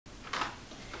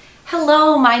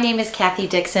Hello, my name is Kathy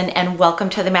Dixon and welcome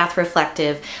to the Math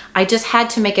Reflective. I just had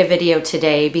to make a video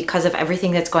today because of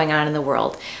everything that's going on in the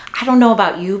world. I don't know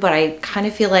about you, but I kind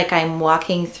of feel like I'm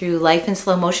walking through life in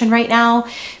slow motion right now.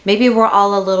 Maybe we're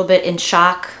all a little bit in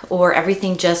shock or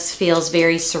everything just feels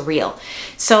very surreal.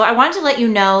 So I wanted to let you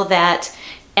know that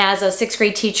as a 6th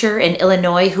grade teacher in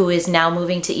Illinois who is now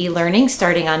moving to e-learning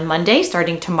starting on Monday,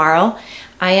 starting tomorrow,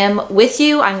 I am with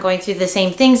you. I'm going through the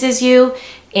same things as you.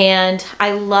 And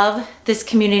I love this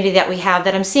community that we have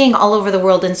that I'm seeing all over the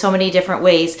world in so many different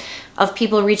ways of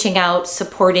people reaching out,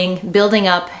 supporting, building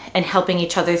up, and helping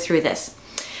each other through this.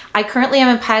 I currently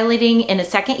am piloting in a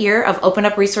 2nd year of Open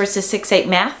Up Resources 6-8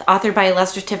 Math, authored by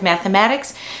Illustrative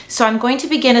Mathematics. So I'm going to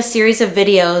begin a series of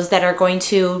videos that are going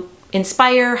to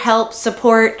inspire, help,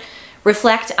 support,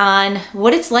 reflect on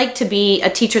what it's like to be a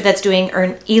teacher that's doing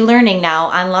e-learning now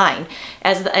online,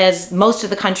 as most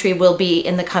of the country will be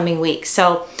in the coming weeks.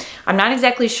 So I'm not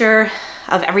exactly sure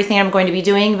of everything I'm going to be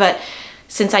doing, but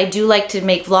since I do like to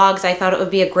make vlogs, I thought it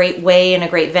would be a great way and a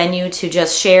great venue to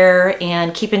just share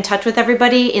and keep in touch with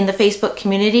everybody in the Facebook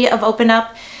community of Open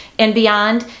Up and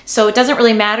beyond. So it doesn't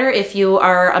really matter if you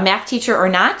are a math teacher or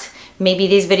not. Maybe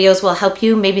these videos will help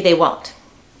you, maybe they won't.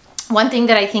 One thing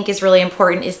that I think is really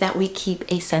important is that we keep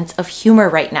a sense of humor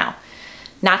right now.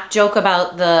 Not joke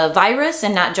about the virus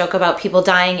and not joke about people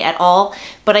dying at all,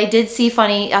 but I did see a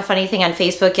funny thing on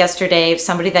Facebook yesterday of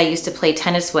somebody that I used to play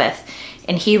tennis with,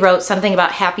 and he wrote something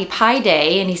about Happy Pi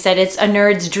Day, and he said it's a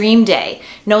nerd's dream day.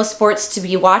 No sports to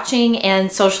be watching and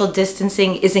social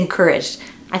distancing is encouraged.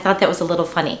 I thought that was a little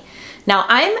funny. Now,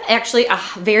 I'm actually a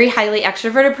very highly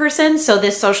extroverted person, so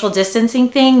this social distancing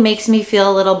thing makes me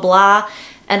feel a little blah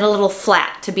and a little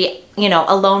flat to be,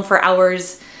 alone for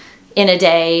hours in a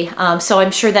day. So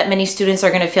I'm sure that many students are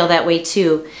going to feel that way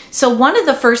too. So one of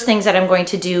the first things that I'm going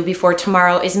to do before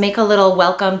tomorrow is make a little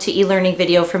welcome to e-learning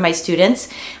video for my students.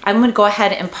 I'm going to go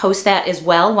ahead and post that as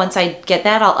well. Once I get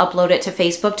that, I'll upload it to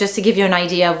Facebook just to give you an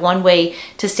idea of one way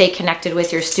to stay connected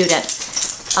with your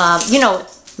students.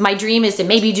 My dream is to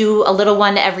maybe do a little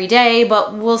one every day,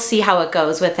 but we'll see how it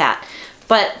goes with that.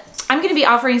 But I'm going to be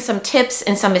offering some tips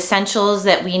and some essentials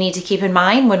that we need to keep in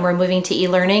mind when we're moving to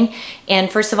e-learning. And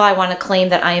first of all, I want to claim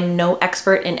that I am no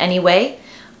expert in any way.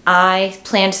 I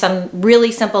planned some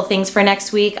really simple things for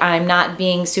next week. I'm not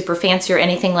being super fancy or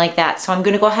anything like that. So I'm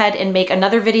going to go ahead and make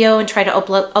another video and try to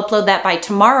upload that by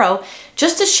tomorrow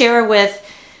just to share with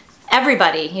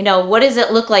everybody, what does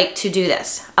it look like to do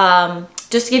this?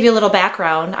 Just to give you a little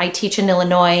background, I teach in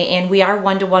Illinois and we are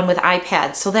one-to-one with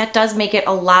iPads. So that does make it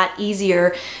a lot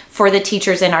easier for the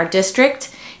teachers in our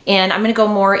district. And I'm gonna go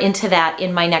more into that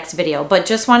in my next video. But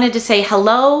just wanted to say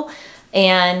hello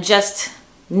and just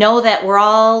know that we're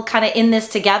all kind of in this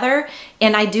together.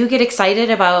 And I do get excited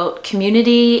about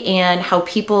community and how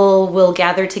people will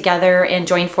gather together and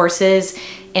join forces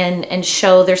and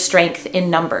show their strength in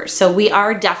numbers. So we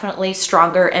are definitely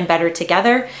stronger and better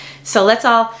together. So let's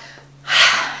all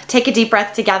take a deep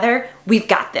breath together. We've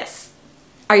got this.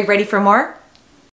 Are you ready for more?